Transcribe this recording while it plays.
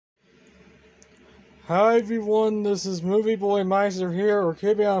Hi everyone, this is Movie Boy Meister here, or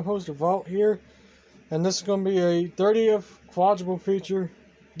KB on Poster Vault here, and this is going to be a 30th Quadruple feature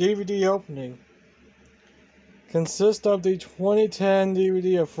DVD opening. Consists of the 2010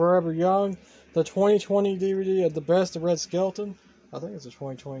 DVD of Forever Young, the 2020 DVD of The Best of Red Skelton, I think it's a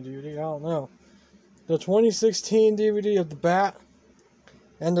 2020 DVD, I don't know, the 2016 DVD of The Bat,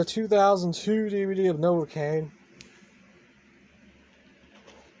 and the 2002 DVD of Novocaine.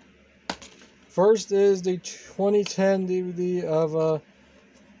 First is the 2010 DVD of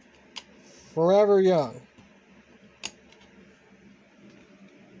Forever Young.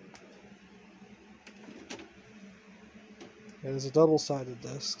 It is a double-sided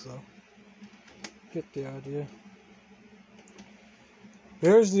disc, so get the idea.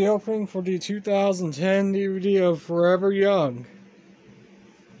 Here's the opening for the 2010 DVD of Forever Young.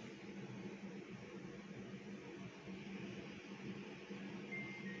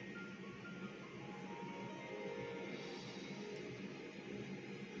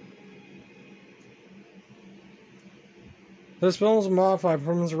 This film is modified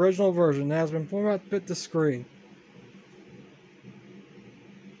from its original version and has been formatted to fit the screen.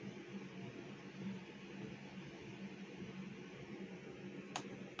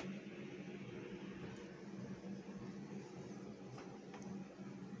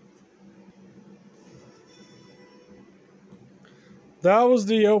 That was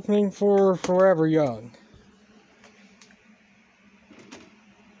the opening for Forever Young.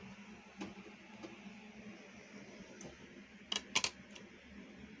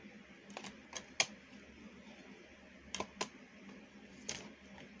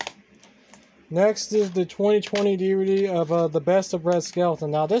 Next is the 2020 DVD of The Best of Red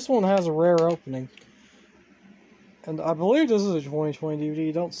Skelton. Now this one has a rare opening. And I believe this is a 2020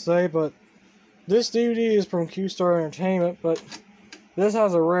 DVD, don't say, but this DVD is from Q-Star Entertainment, but this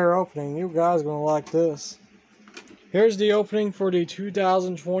has a rare opening. You guys are going to like this. Here's the opening for the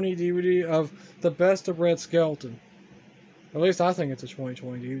 2020 DVD of The Best of Red Skelton. At least I think it's a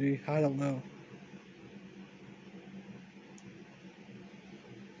 2020 DVD. I don't know.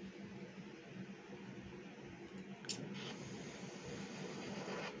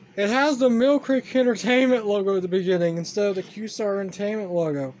 It has the Mill Creek Entertainment logo at the beginning instead of the Q-Star Entertainment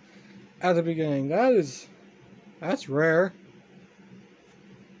logo at the beginning. That's rare.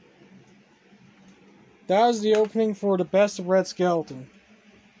 That was the opening for The Best of Red Skelton.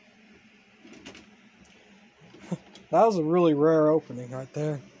 That was a really rare opening right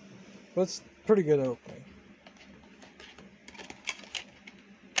there. But it's a pretty good opening.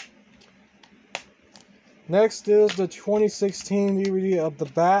 Next is the 2016 DVD of The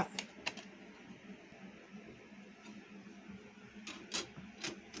Bat.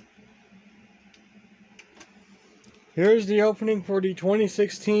 Here's the opening for the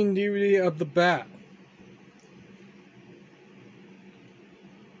 2016 DVD of The Bat.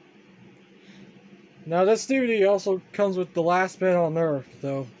 Now this DVD also comes with The Last Man on Earth,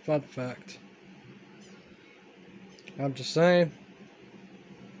 though. Fun fact. I'm just saying.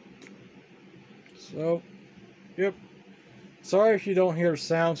 So, yep. Sorry if you don't hear the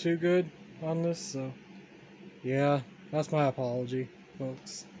sound too good on this, so yeah, that's my apology,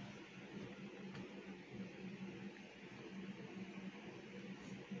 folks.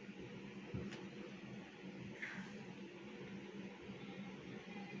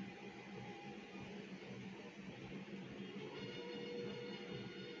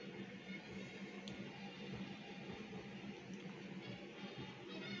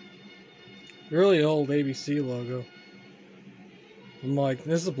 Really old ABC logo. I'm like,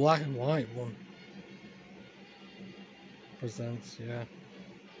 this is a black and white one. Presents, yeah.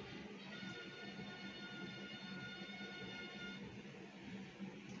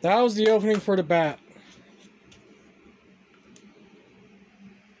 That was the opening for The Bat.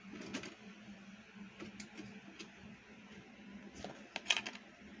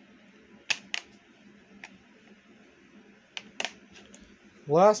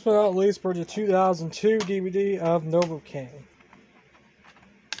 Last but not least, for the 2002 DVD of Novocaine.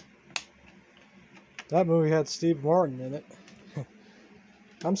 That movie had Steve Martin in it.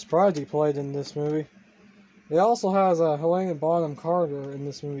 I'm surprised he played in this movie. It also has Helena Bonham Carter in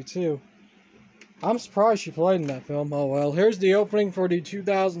this movie too. I'm surprised she played in that film. Oh well. Here's the opening for the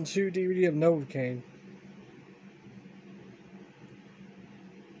 2002 DVD of Novocaine.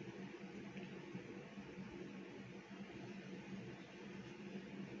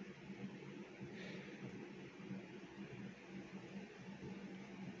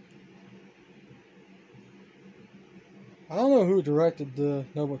 I don't know who directed the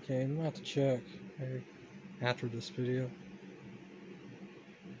Novocaine. I'm gonna have to check maybe after this video.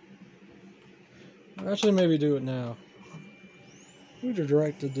 Actually, maybe do it now. Who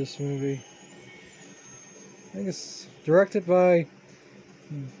directed this movie? I think it's directed by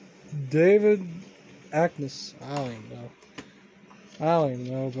David Agnes. I don't even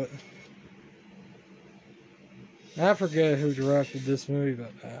know, but I forget who directed this movie,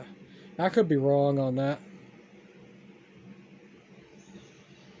 but I could be wrong on that.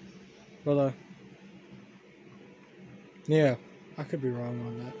 But yeah, I could be wrong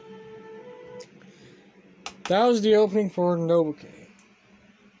on that. That was the opening for Nobuke.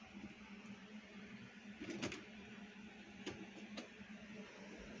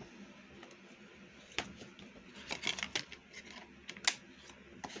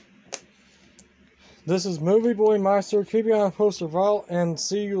 This is Movie Boy Meister. Keep you on Poster Vault, and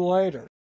see you later.